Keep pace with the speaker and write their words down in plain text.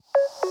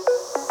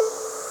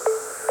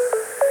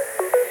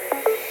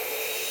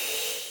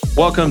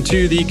Welcome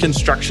to the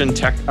Construction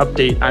Tech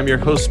Update. I'm your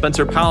host,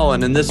 Spencer Powell,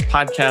 and in this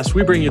podcast,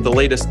 we bring you the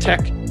latest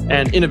tech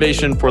and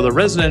innovation for the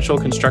residential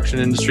construction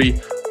industry,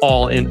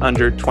 all in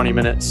under 20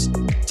 minutes.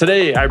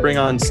 Today, I bring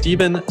on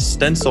Steven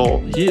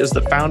Stencil. He is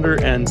the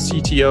founder and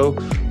CTO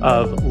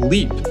of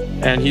Leap,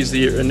 and he's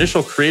the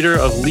initial creator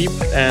of Leap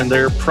and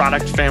their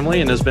product family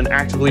and has been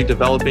actively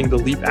developing the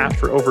Leap app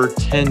for over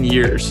 10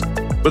 years.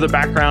 With a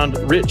background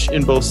rich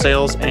in both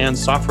sales and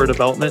software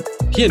development,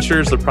 he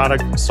ensures the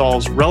product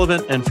solves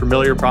relevant and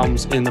familiar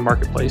problems in the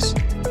marketplace.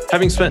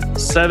 Having spent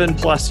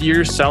 7+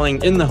 years selling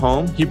in the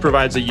home, he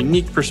provides a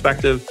unique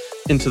perspective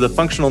into the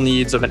functional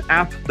needs of an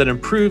app that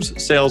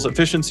improves sales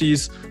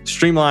efficiencies,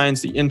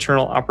 streamlines the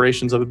internal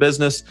operations of a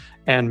business,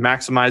 and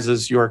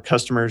maximizes your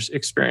customer's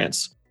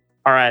experience.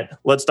 All right,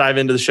 let's dive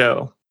into the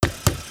show.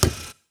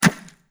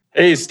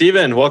 Hey,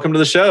 Steven, welcome to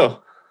the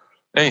show.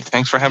 Hey,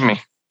 thanks for having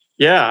me.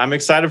 Yeah, I'm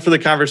excited for the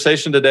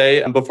conversation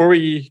today. And before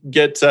we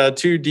get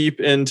too deep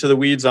into the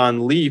weeds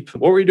on Leap,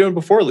 what were you doing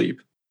before Leap?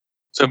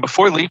 So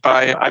before Leap,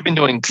 I've been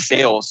doing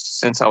sales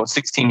since I was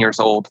 16 years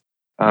old.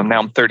 Now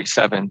I'm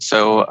 37.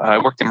 So I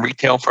worked in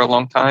retail for a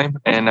long time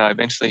and I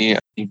eventually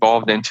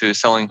evolved into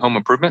selling home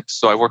improvements.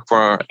 So I worked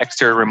for an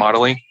exterior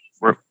remodeling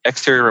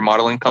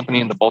company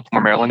in the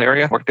Baltimore, Maryland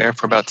area. Worked there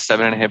for about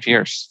 7.5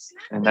 years.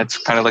 And that's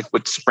kind of like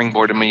what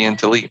springboarded me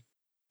into Leap.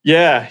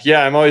 Yeah.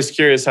 I'm always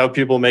curious how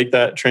people make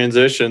that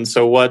transition.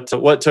 So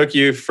what took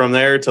you from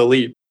there to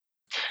Leap?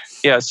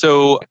 Yeah.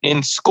 So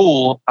in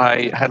school,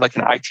 I had like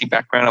an IT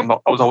background.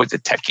 I was always a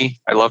techie.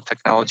 I love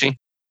technology.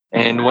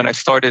 And when I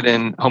started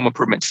in home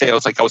improvement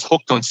sales, like I was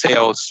hooked on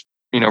sales,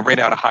 right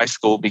out of high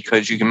school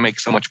because you can make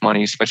so much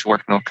money, especially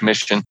working on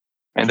commission.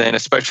 And then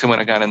especially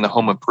when I got into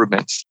home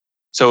improvements.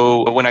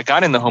 So when I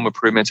got into home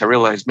improvements, I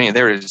realized, man,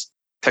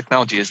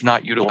 technology is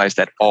not utilized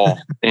at all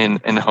in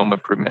home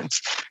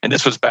improvements. And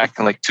this was back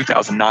in like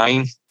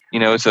 2009,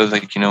 so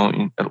like,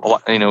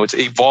 it's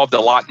evolved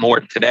a lot more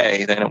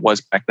today than it was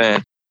back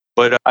then.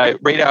 But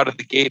right out of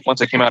the gate,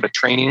 once I came out of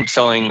training,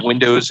 selling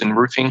windows and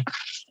roofing,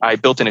 I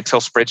built an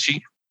Excel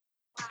spreadsheet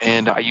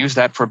and I used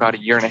that for about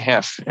 1.5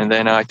 years. And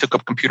then I took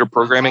up computer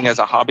programming as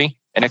a hobby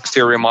and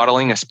exterior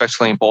modeling,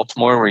 especially in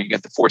Baltimore where you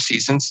get the 4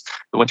 seasons.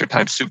 The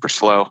wintertime's super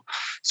slow.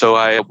 So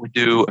I would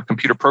do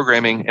computer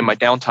programming in my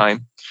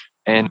downtime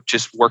and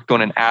just worked on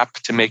an app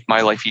to make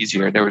my life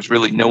easier. There was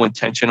really no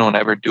intention on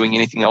ever doing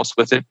anything else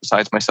with it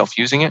besides myself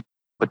using it.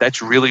 But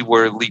that's really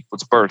where Leap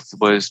was birthed,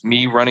 was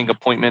me running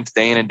appointments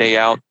day in and day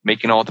out,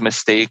 making all the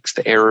mistakes,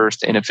 the errors,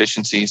 the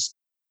inefficiencies.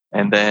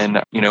 And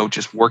then,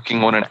 just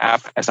working on an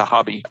app as a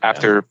hobby.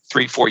 After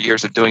 3-4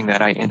 years of doing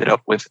that, I ended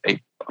up with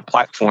a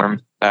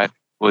platform that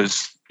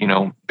was,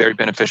 very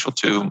beneficial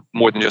to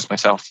more than just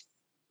myself.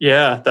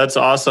 Yeah, that's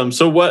awesome.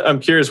 So I'm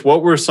curious,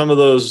 what were some of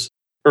those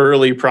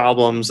early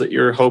problems that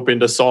you're hoping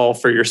to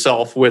solve for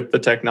yourself with the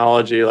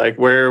technology? Like,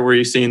 where were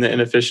you seeing the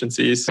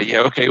inefficiencies?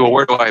 Yeah. Okay. Well,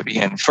 where do I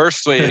begin?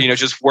 First,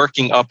 just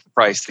working up the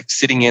price, like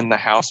sitting in the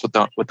house with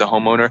the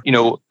homeowner.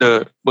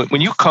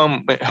 When you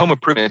come home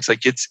improvement,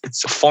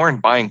 it's a foreign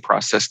buying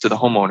process to the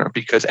homeowner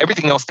because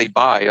everything else they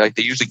buy, like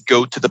they usually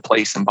go to the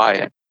place and buy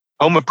it.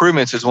 Home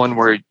improvements is one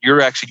where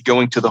you're actually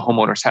going to the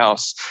homeowner's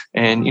house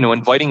and,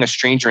 inviting a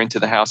stranger into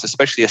the house,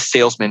 especially a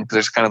salesman, because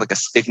there's kind of like a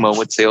stigma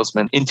with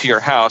salesmen into your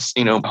house,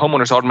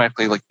 homeowners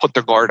automatically like put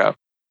their guard up.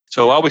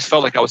 So I always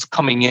felt like I was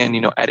coming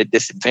in, at a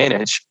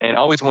disadvantage, and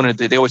I always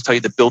they always tell you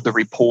to build the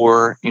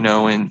rapport,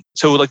 and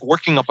so like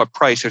working up a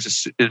price,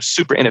 it's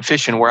super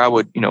inefficient where I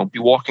would, be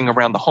walking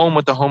around the home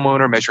with the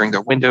homeowner, measuring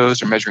their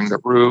windows or measuring their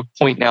roof,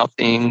 pointing out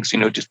things,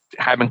 just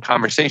having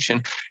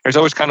conversation. There's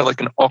always kind of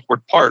like an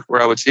awkward part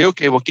where I would say,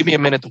 okay, well, give me a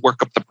minute to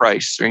work up the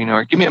price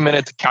or give me a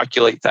minute to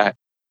calculate that.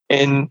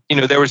 And,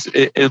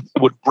 it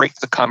would break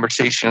the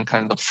conversation and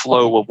kind of the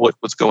flow of what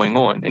was going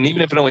on. And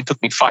even if it only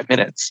took me 5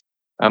 minutes,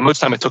 most of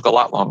the time it took a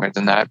lot longer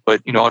than that, but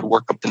I'd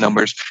work up the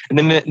numbers. And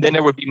then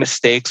there would be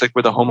mistakes like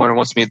where the homeowner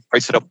wants me to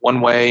price it up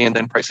one way and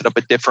then price it up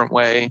a different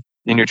way.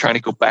 And you're trying to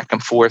go back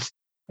and forth.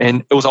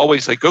 And it was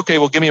always like, okay,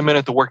 well, give me a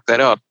minute to work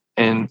that up.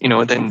 And,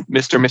 and then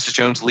Mr. and Mrs.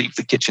 Jones leave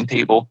the kitchen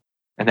table.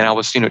 And then I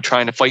was,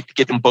 trying to fight to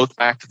get them both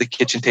back to the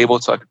kitchen table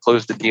so I could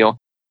close the deal.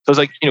 So it was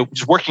like,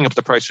 just working up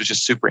the price was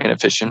just super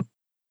inefficient.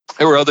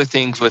 There were other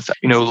things with,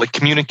 like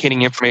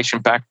communicating information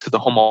back to the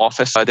home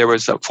office. There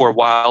was, for a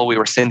while, we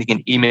were sending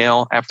an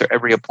email after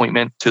every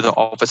appointment to the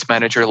office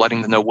manager,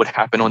 letting them know what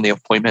happened on the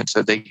appointment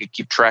so they could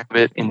keep track of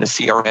it in the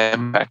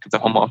CRM back at the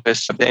home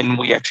office. Then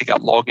we actually got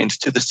logins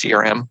to the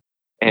CRM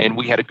and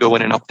we had to go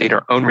in and update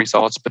our own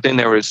results. But then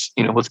there was,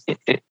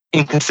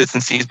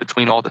 inconsistencies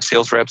between all the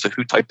sales reps of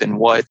who typed in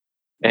what.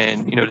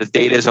 And, the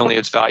data is only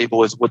as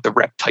valuable as what the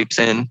rep types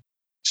in.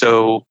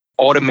 So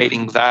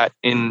automating that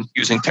in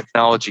using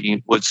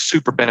technology was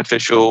super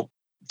beneficial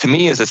to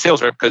me as a sales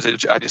rep because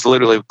I just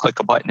literally would click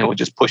a button and it would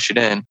just push it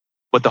in.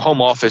 But the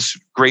home office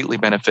greatly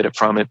benefited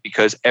from it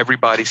because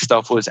everybody's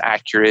stuff was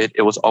accurate.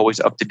 It was always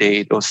up to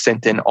date. It was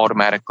sent in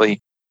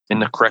automatically. in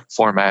the correct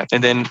format.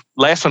 And then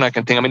last one I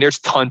can think, I mean, there's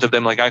tons of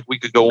them. Like we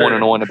could go on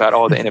and on about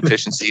all the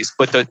inefficiencies,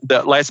 but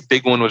the last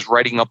big one was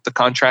writing up the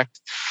contract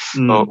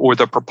or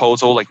the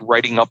proposal, like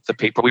writing up the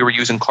paper. We were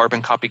using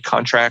carbon copy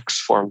contracts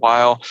for a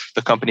while.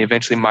 The company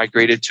eventually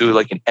migrated to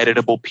like an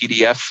editable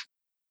PDF.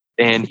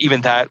 And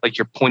even that, like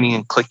you're pointing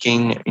and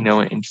clicking,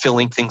 and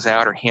filling things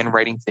out or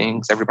handwriting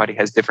things. Everybody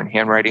has different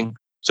handwriting.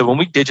 So when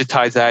we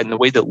digitize that, and the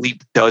way that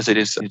Leap does it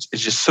is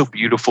just so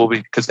beautiful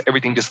because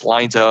everything just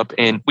lines up.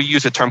 And we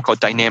use a term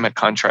called dynamic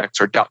contracts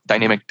or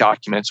dynamic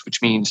documents,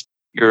 which means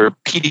your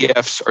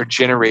PDFs are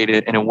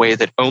generated in a way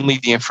that only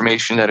the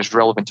information that is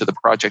relevant to the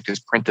project is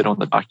printed on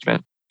the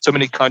document. So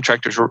many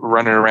contractors are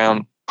running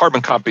around,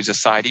 carbon copies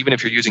aside, even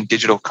if you're using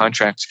digital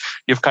contracts,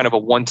 you have kind of a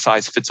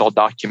one-size-fits-all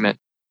document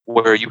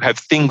where you have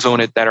things on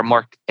it that are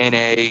marked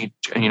NA,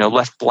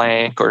 left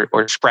blank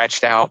or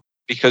scratched out,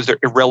 because they're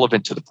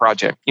irrelevant to the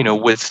project.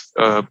 With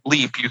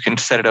Leap, you can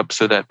set it up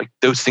so that like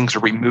those things are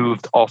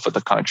removed off of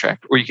the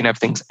contract, or you can have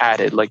things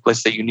added. Like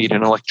let's say you need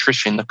an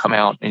electrician to come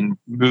out and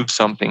move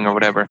something or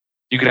whatever.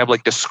 You could have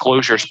like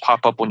disclosures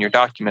pop up on your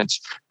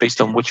documents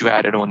based on what you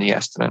added on the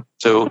estimate.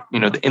 So,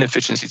 the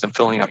inefficiencies in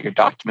filling out your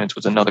documents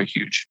was another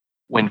huge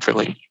win for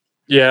Leap.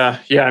 Yeah.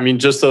 I mean,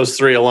 just those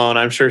three alone,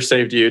 I'm sure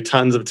saved you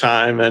tons of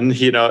time. And,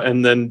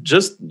 and then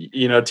just,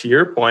 to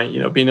your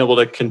point, being able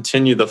to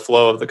continue the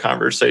flow of the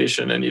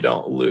conversation and you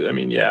don't lose. I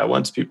mean,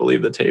 once people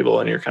leave the table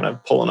and you're kind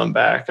of pulling them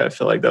back, I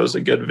feel like that was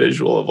a good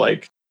visual of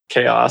like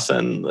chaos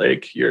and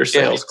like your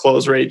sales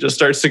close rate just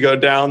starts to go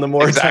down the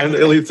more time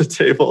they leave the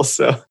table.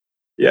 So.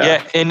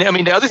 Yeah. And I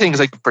mean, the other thing is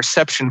like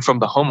perception from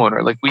the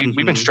homeowner. Like we've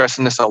been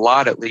stressing this a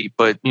lot at Leap,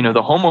 but the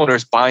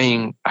homeowners'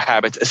 buying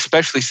habits,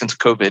 especially since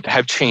COVID,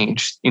 have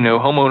changed.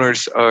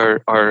 Homeowners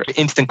are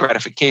instant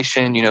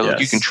gratification. You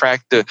can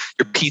track your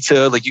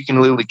pizza, like you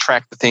can literally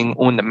track the thing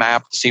on the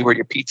map to see where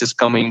your pizza's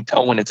coming,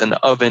 tell when it's in the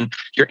oven.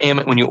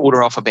 When you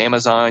order off of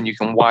Amazon, you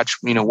can watch,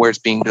 where it's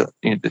being,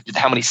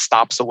 how many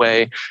stops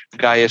away the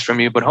guy is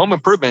from you. But home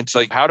improvements,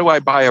 like how do I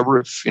buy a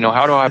roof?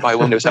 How do I buy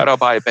windows? How do I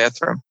buy a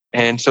bathroom?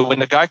 And so when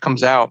the guy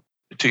comes out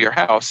to your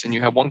house and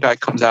you have one guy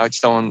comes out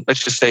selling,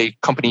 let's just say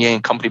company A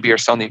and company B are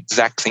selling the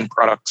exact same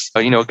products.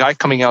 A guy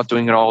coming out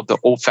doing it all the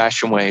old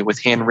fashioned way with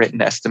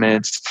handwritten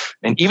estimates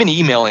and even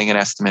emailing an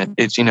estimate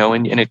is,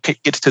 and it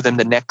gets to them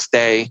the next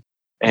day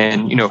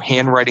and,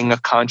 handwriting a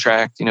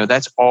contract,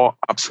 that's all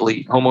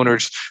obsolete.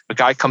 Homeowners, the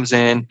guy comes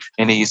in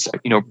and he's,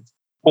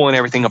 pulling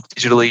everything up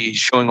digitally, he's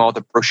showing all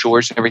the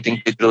brochures and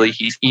everything digitally.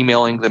 He's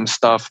emailing them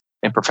stuff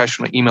in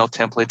professional email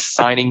templates,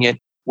 signing it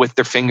with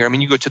their finger. I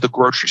mean, you go to the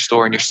grocery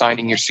store and you're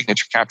signing your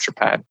signature capture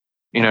pad.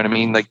 You know what I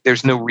mean? Like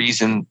there's no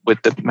reason with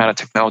the amount of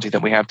technology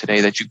that we have today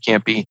that you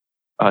can't be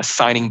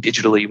signing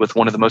digitally with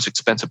one of the most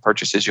expensive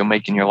purchases you'll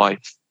make in your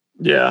life.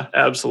 Yeah,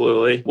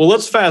 absolutely. Well,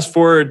 let's fast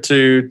forward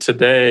to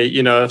today.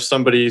 If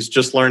somebody's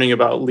just learning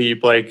about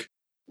Leap, like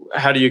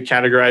how do you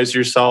categorize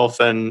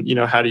yourself and,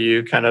 how do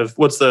you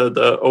what's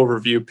the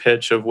overview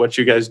pitch of what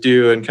you guys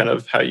do and kind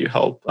of how you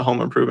help home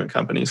improvement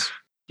companies?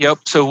 Yep.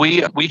 So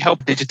we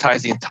help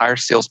digitize the entire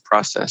sales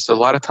process. So a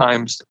lot of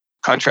times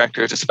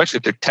contractors, especially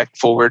if they're tech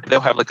forward,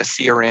 they'll have like a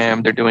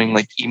CRM. They're doing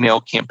like email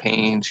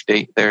campaigns.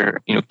 They're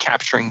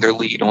capturing their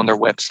lead on their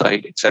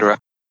website, et cetera.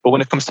 But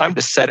when it comes time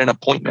to set an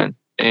appointment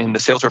and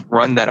the sales rep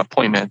run that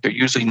appointment, they're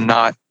usually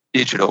not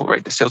digital,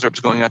 right? The sales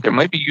rep's going out there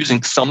might be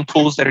using some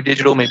tools that are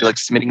digital, maybe like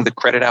submitting the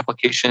credit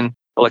application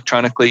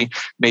electronically.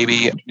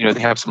 Maybe, they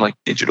have some like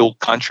digital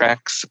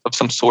contracts of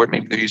some sort.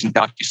 Maybe they're using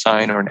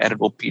DocuSign or an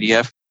editable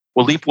PDF.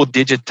 Well, Leap will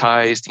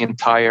digitize the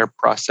entire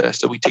process.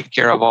 So we take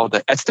care of all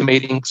the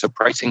estimating, so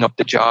pricing up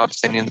the job,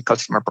 sending the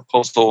customer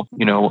proposal,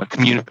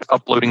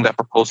 uploading that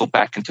proposal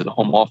back into the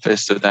home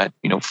office so that,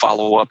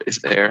 follow-up is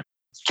there.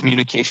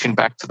 Communication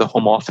back to the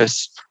home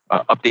office,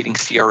 updating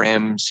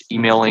CRMs,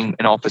 emailing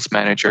an office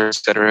manager, et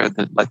cetera,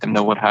 to let them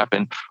know what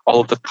happened. All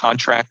of the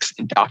contracts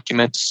and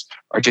documents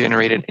are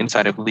generated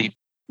inside of Leap.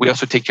 We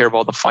also take care of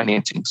all the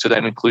financing. So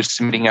that includes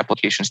submitting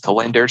applications to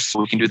lenders. So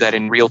we can do that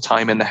in real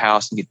time in the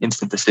house and get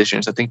instant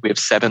decisions. I think we have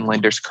 7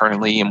 lenders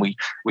currently, and we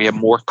have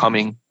more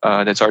coming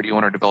that's already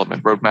on our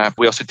development roadmap.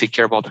 We also take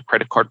care of all the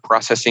credit card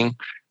processing.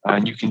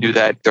 And you can do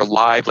that. They're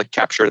live, like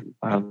capture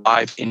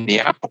live in the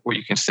app, or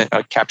you can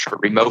capture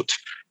remote,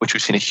 which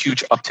we've seen a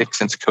huge uptick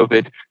since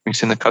COVID. We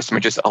send the customer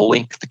just a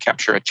link to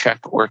capture a check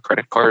or a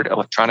credit card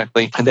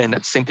electronically. And then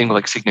the same thing with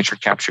like signature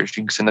captures.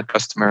 You can send the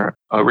customer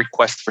a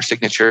request for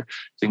signature.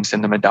 So you can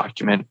send them a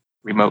document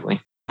remotely.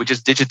 We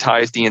just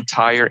digitize the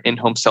entire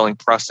in-home selling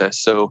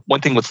process. So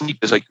one thing with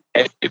Leap is like,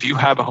 if you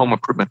have a home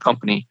improvement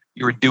company,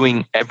 you're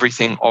doing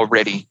everything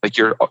already. Like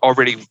you're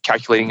already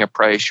calculating a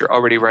price, you're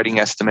already writing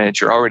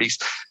estimates, you're already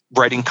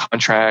writing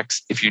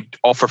contracts. If you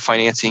offer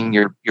financing,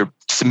 you're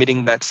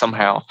submitting that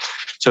somehow.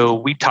 So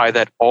we tie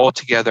that all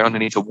together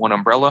underneath of one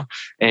umbrella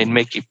and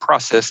make a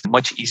process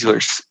much easier,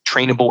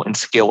 trainable and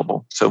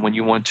scalable. So when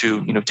you want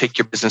to, take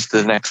your business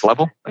to the next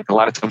level, like a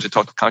lot of times we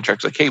talk to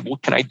contractors like, hey,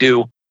 what can I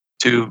do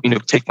to,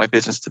 take my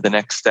business to the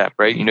next step,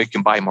 right? You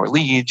can buy more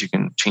leads, you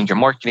can change your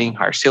marketing,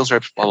 hire sales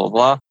reps, blah, blah,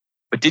 blah.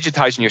 But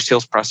digitizing your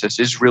sales process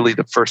is really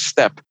the first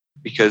step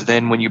because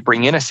then when you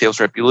bring in a sales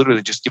rep, you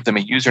literally just give them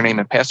a username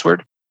and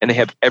password, and they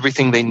have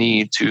everything they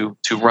need to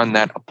run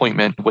that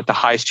appointment with the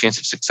highest chance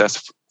of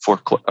success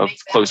of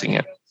closing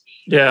it.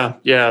 Yeah,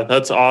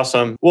 that's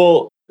awesome.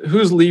 Well,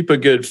 who's Leap a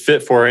good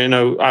fit for?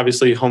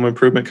 Obviously home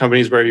improvement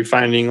companies, where you're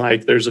finding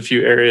like there's a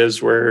few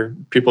areas where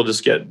people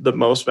just get the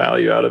most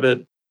value out of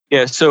it.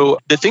 Yeah, so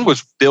the thing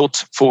was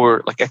built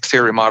for like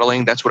exterior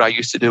remodeling. That's what I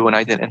used to do when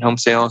I did in-home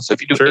sales. So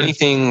if you do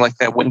anything like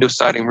that, window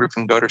siding, roof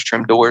and gutters,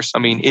 trim doors, I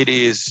mean,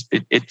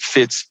 it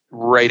fits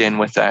right in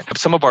with that.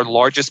 Some of our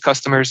largest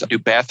customers do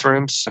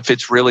bathrooms. It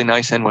fits really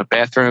nice in with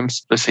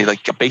bathrooms. Let's say like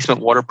basement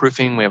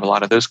waterproofing. We have a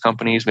lot of those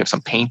companies. We have some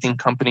painting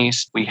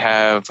companies. We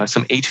have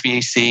some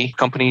HVAC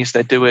companies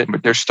that do it,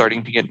 but they're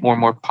starting to get more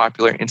and more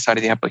popular inside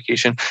of the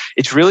application.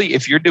 It's really,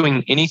 if you're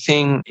doing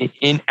anything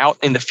out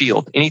in the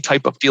field, any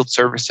type of field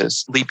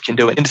services, Leap can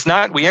do it. And it's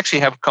not, we actually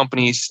have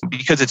companies,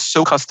 because it's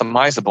so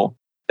customizable,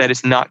 that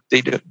it's not,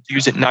 they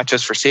use it not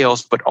just for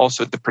sales, but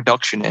also the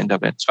production end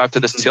of it. So after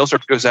the sales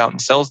rep goes out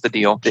and sells the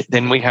deal,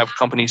 then we have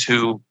companies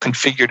who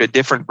configured a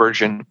different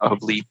version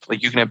of Leap.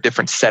 Like you can have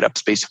different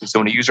setups basically. So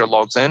when a user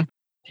logs in,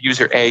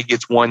 user A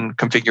gets one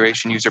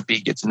configuration, user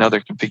B gets another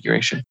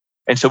configuration.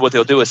 And so what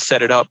they'll do is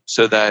set it up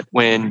so that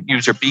when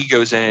user B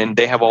goes in,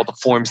 they have all the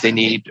forms they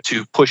need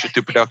to push it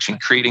through production,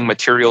 creating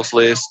materials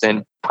list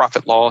and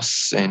profit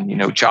loss and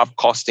job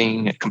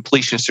costing,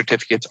 completion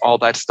certificates, all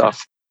that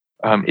stuff.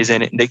 Is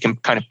in it, and they can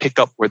kind of pick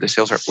up where the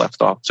sales rep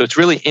left off. So it's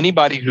really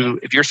anybody who,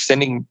 if you're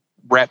sending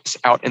reps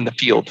out in the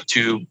field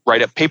to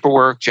write up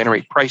paperwork,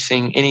 generate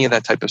pricing, any of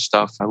that type of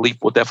stuff, Leap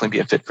will definitely be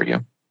a fit for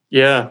you.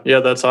 Yeah,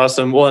 that's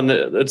awesome. Well, and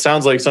it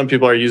sounds like some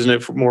people are using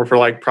it more for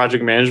like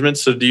project management.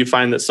 So do you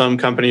find that some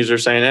companies are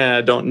saying,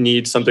 I don't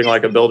need something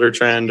like a Builder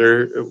Trend,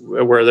 or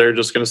where they're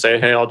just going to say,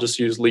 hey, I'll just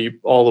use Leap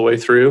all the way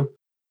through?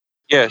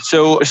 Yeah,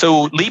 so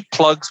Leap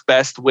plugs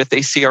best with a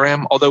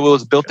CRM, although it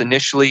was built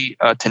initially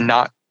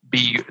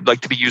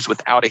to be used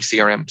without a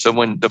CRM. So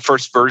when the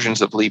first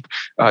versions of Leap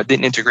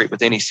didn't integrate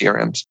with any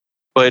CRMs.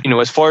 But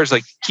as far as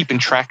like keeping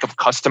track of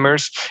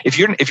customers, if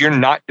you're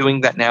not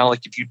doing that now,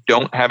 like if you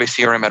don't have a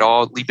CRM at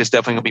all, Leap is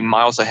definitely going to be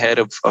miles ahead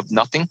of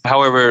nothing.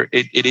 However,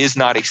 it is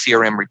not a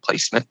CRM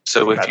replacement.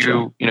 So if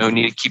you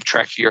need to keep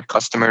track of your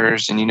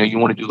customers and you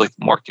want to do like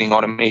marketing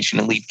automation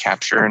and lead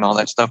capture and all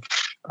that stuff,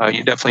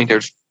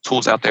 there's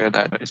tools out there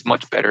that is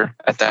much better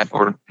at that,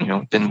 or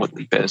than what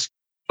Leap is.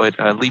 But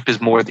Leap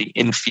is more the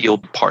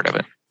in-field part of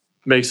it.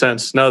 Makes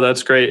sense. No,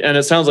 that's great. And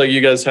it sounds like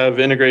you guys have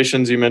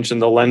integrations. You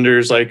mentioned the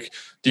lenders. Like,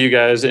 do you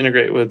guys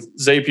integrate with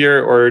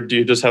Zapier, or do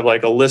you just have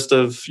like a list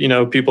of,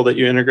 people that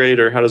you integrate,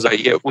 or how does that?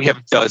 Yeah, we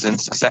have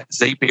dozens.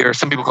 Zapier.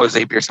 Some people call it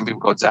Zapier. Some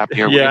people call it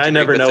Zapier. Yeah, I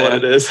never know what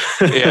it is.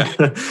 Yeah,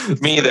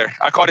 me either.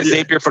 I called it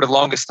Zapier for the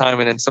longest time,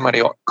 and then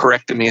somebody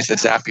corrected me and said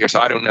Zapier. So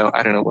I don't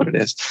know what it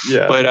is.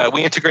 Yeah. But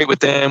we integrate with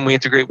them. We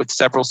integrate with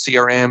several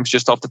CRMs.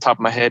 Just off the top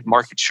of my head,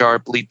 Market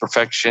Sharp, Lead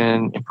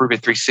Perfection, Improve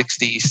It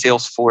 360,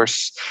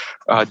 Salesforce,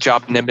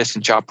 Job Nimbus,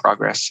 and Job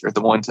Progress are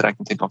the ones that I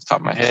can think off the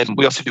top of my head. And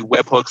we also do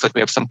webhooks. Like we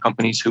have some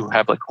companies who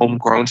have like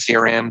homegrown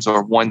CRMs,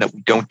 or one that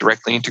we don't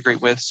directly integrate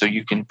with. So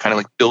you can kind of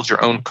like build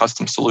your own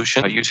custom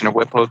solution using our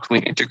webhooks. We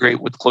integrate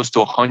with close to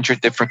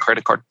 100 different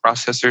credit card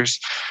processors.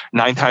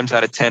 9 times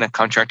out of 10, a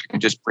contractor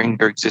can just bring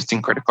their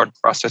existing credit card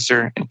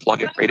processor and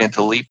plug it right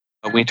into Leap.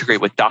 We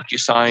integrate with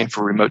DocuSign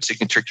for remote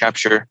signature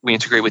capture. We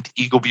integrate with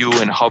EagleView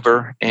and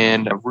Hover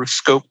and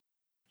RoofScope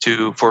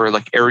for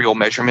like aerial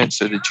measurements,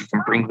 so that you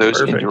can bring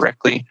those in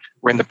directly.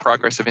 We're in the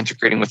progress of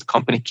integrating with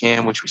Company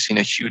Cam, which we've seen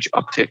a huge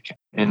uptick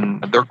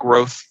in their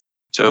growth.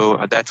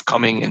 So that's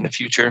coming in the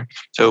future.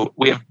 So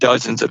we have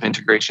dozens of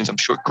integrations. I'm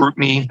sure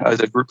GroupMe, as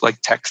a group like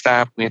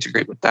TextApp, we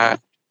integrate with that.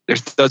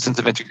 There's dozens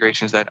of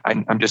integrations that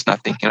I'm just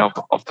not thinking of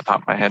off the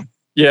top of my head.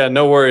 Yeah,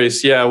 no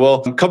worries. Yeah,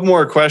 well, a couple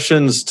more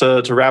questions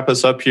to wrap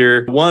us up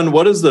here. One,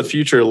 what does the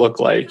future look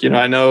like?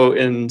 I know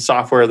in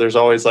software, there's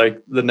always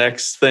like the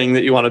next thing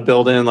that you want to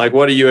build in. Like,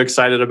 what are you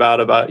excited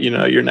about,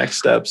 your next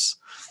steps?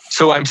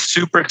 So I'm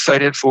super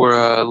excited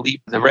for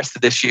Leap the rest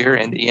of this year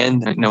and the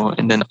end,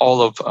 and then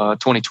all of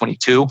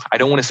 2022. I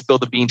don't want to spill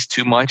the beans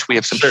too much. We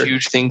have some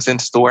huge things in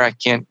store. I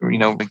can't,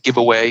 give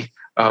away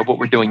what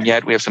we're doing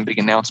yet. We have some big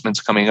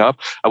announcements coming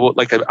up.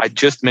 I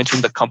just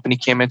mentioned the Company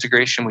Cam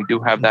integration. We do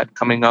have that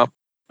coming up.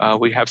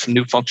 We have some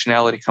new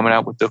functionality coming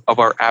out of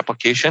our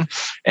application,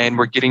 and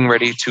we're getting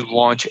ready to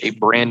launch a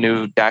brand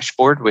new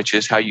dashboard, which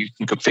is how you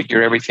can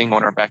configure everything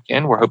on our back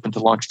end. We're hoping to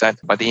launch that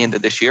by the end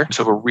of this year.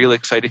 So we're really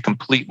excited.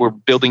 We're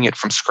building it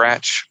from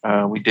scratch.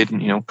 We did,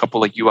 a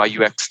couple of UI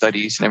UX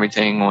studies and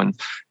everything on,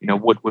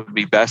 what would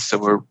be best. So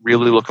we're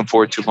really looking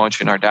forward to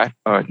launching our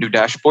new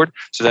dashboard.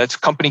 So that's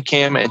Company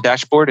Cam and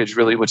dashboard is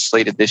really what's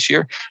slated this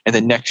year. And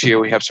then next year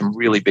we have some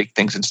really big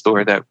things in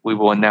store that we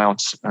will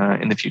announce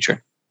in the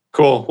future.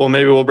 Cool. Well,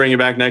 maybe we'll bring you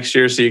back next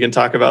year so you can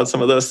talk about some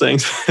of those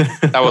things.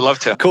 I would love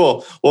to.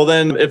 Cool. Well,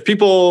 then if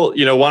people,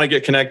 want to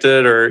get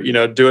connected or,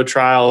 do a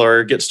trial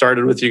or get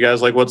started with you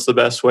guys, like what's the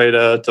best way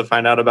to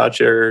find out about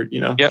you or,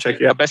 check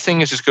you out? The best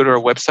thing is just go to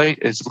our website.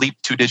 It's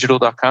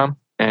leap2digital.com,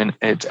 and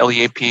it's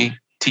LEAP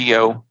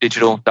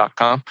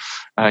leaptodigital.com.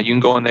 You can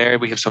go in there.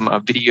 We have some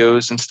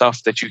videos and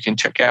stuff that you can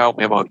check out.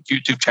 We have a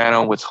YouTube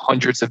channel with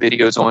hundreds of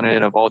videos on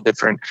it of all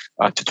different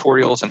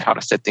tutorials on how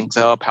to set things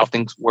up, how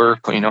things work,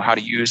 how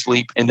to use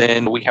Leap. And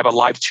then we have a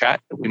live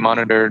chat that we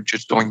monitor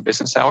just during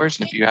business hours.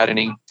 And if you had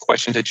any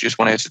questions that you just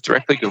want to answer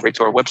directly, go right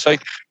to our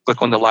website,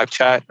 click on the live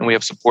chat, and we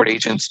have support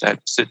agents that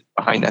sit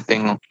behind that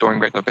thing during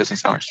regular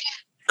business hours.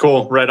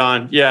 Cool. Right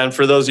on. Yeah. And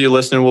for those of you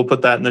listening, we'll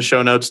put that in the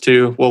show notes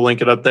too. We'll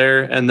link it up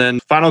there. And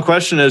then final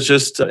question is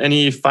just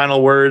any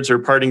final words or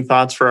parting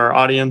thoughts for our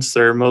audience.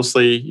 They're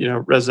mostly,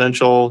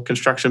 residential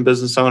construction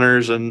business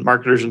owners and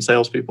marketers and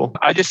salespeople.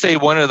 I just say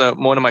one of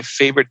my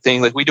favorite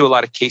things, like we do a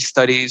lot of case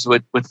studies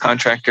with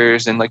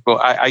contractors, and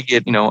I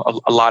get,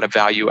 a lot of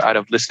value out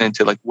of listening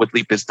to what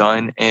Leap has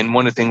done. And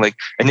one of the things,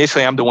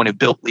 initially I'm the one who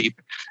built Leap,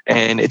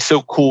 and it's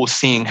so cool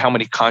seeing how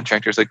many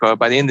contractors,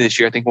 by the end of this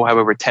year, I think we'll have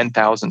over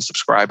 10,000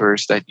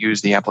 subscribers that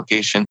use the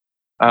application.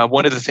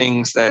 One of the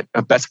things that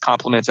best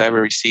compliments I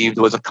ever received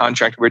was a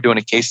contractor. We were doing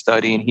a case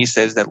study, and he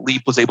says that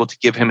Leap was able to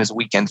give him his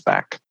weekends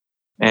back.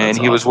 And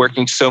he was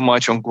working so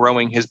much on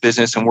growing his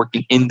business and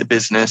working in the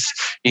business.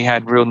 He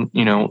had on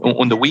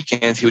the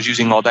weekends, he was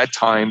using all that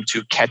time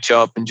to catch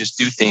up and just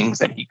do things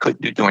that he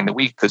couldn't do during the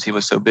week because he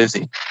was so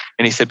busy.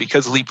 And he said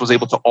because Leap was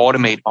able to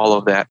automate all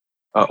of that,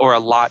 or a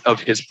lot of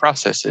his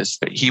processes,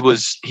 he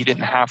didn't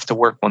have to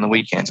work on the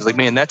weekends. It's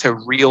man, that's a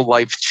real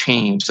life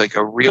change,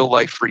 a real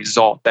life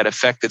result that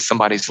affected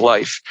somebody's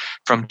life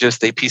from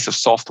just a piece of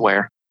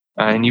software.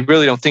 And you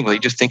really don't think, you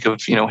just think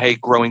of, hey,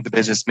 growing the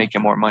business,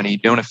 making more money. You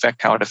don't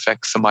affect how it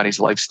affects somebody's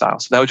lifestyle.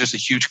 So that was just a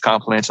huge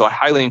compliment. So I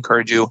highly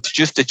encourage you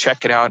just to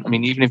check it out.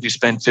 Even if you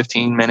spend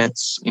 15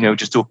 minutes,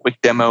 just do a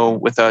quick demo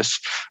with us.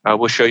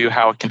 We'll show you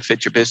how it can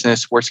fit your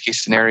business. Worst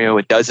case scenario,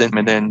 it doesn't.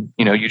 And then,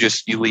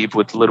 you leave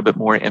with a little bit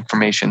more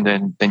information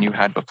than you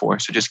had before.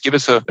 So just give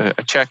us a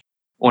check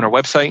on our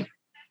website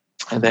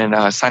and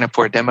then sign up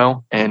for a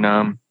demo,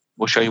 and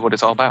we'll show you what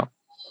it's all about.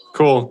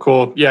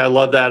 Cool. Yeah, I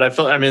love that.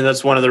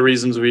 That's one of the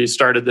reasons we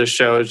started this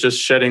show, is just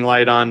shedding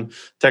light on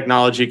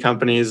technology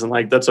companies. And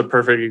that's a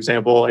perfect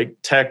example.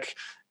 Tech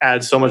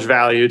adds so much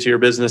value to your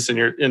business and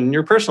in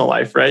your personal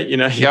life, right? You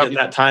get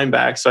that time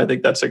back. So I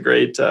think that's a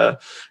great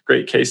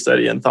case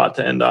study and thought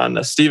to end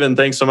on. Stephen,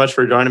 thanks so much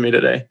for joining me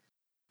today.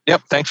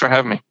 Yep. Thanks for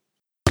having me.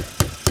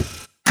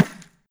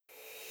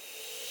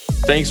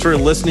 Thanks for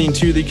listening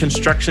to the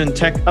Construction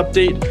Tech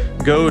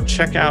Update. Go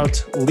check out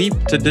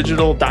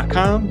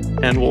leaptodigital.com,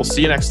 and we'll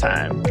see you next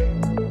time.